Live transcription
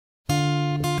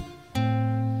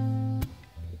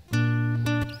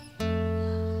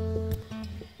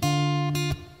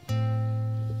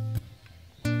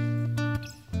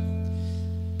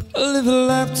I live a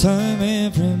lifetime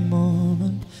every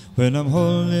moment when I'm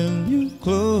holding you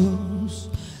close.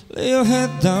 Lay your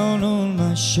head down on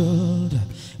my shoulder,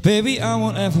 baby, I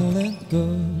won't ever let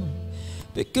go.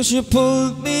 Because you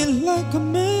pulled me like a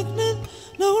magnet,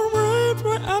 now I'm right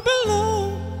where I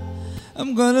belong.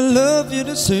 I'm gonna love you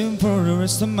the same for the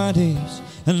rest of my days,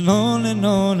 and on and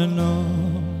on and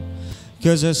on.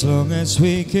 'Cause as long as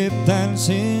we keep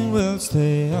dancing, we'll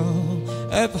stay on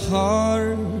at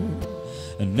heart.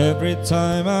 And every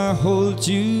time I hold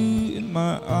you in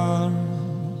my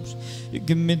arms, you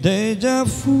give me deja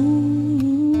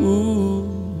vu.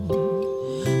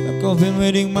 Like I've been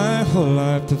waiting my whole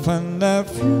life to find that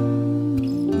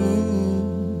view.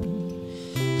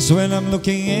 'Cause when I'm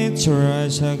looking at your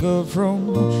eyes, I go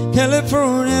from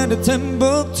California to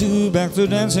Timbuktu, back to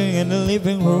dancing in the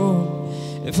living room.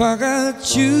 If I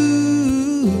got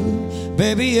you,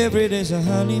 baby, every day's a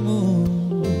honeymoon.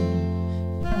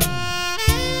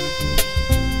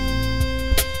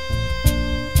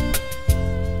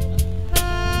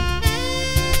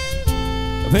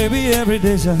 Baby, every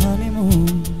day's a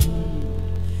honeymoon.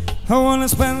 I wanna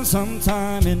spend some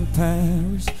time in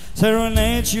Paris,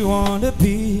 serenade you on the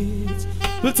beach.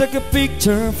 We'll take a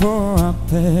picture for our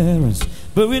parents,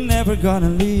 but we're never gonna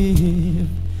leave.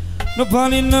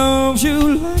 Nobody knows you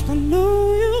like I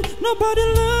know you, nobody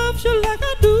loves you like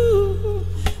I do.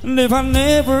 And if I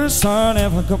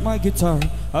never got my guitar,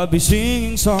 I'll be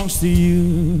singing songs to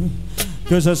you.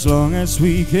 'Cause as long as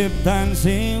we keep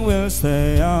dancing, we'll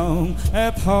stay young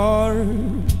at heart.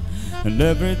 And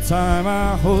every time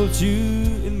I hold you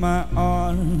in my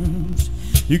arms,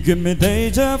 you give me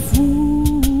deja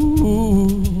vu.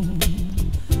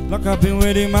 Like I've been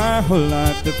waiting my whole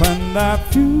life to find that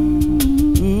view.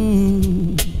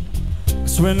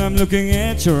 'Cause when I'm looking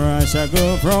at your eyes, I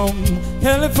go from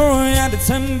California to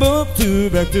Timbuktu,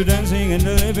 back to dancing in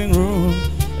the living room.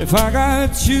 If I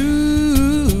got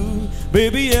you,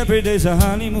 baby, every day's a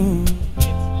honeymoon.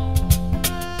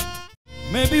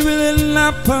 Maybe we'll end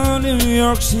up in New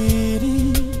York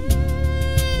City.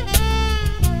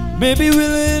 Maybe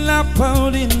we'll end up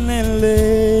out in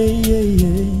LA.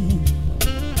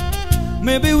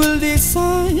 Maybe we'll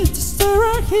decide to stay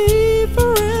right here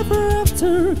forever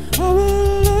after. I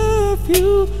will love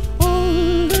you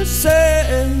all the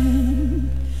same.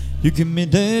 You give me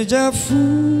deja vu.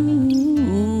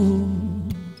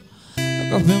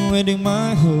 I've been waiting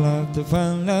my whole life to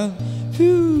find that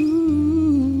view.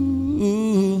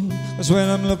 'Cause when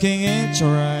I'm looking at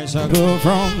your eyes, I go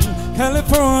from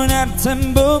California to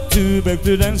Timbuktu, back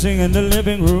to dancing in the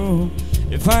living room.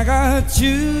 If I got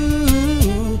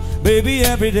you, baby,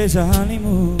 every day's a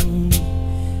honeymoon.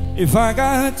 If I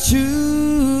got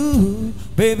you,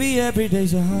 baby, every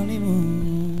day's a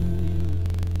honeymoon.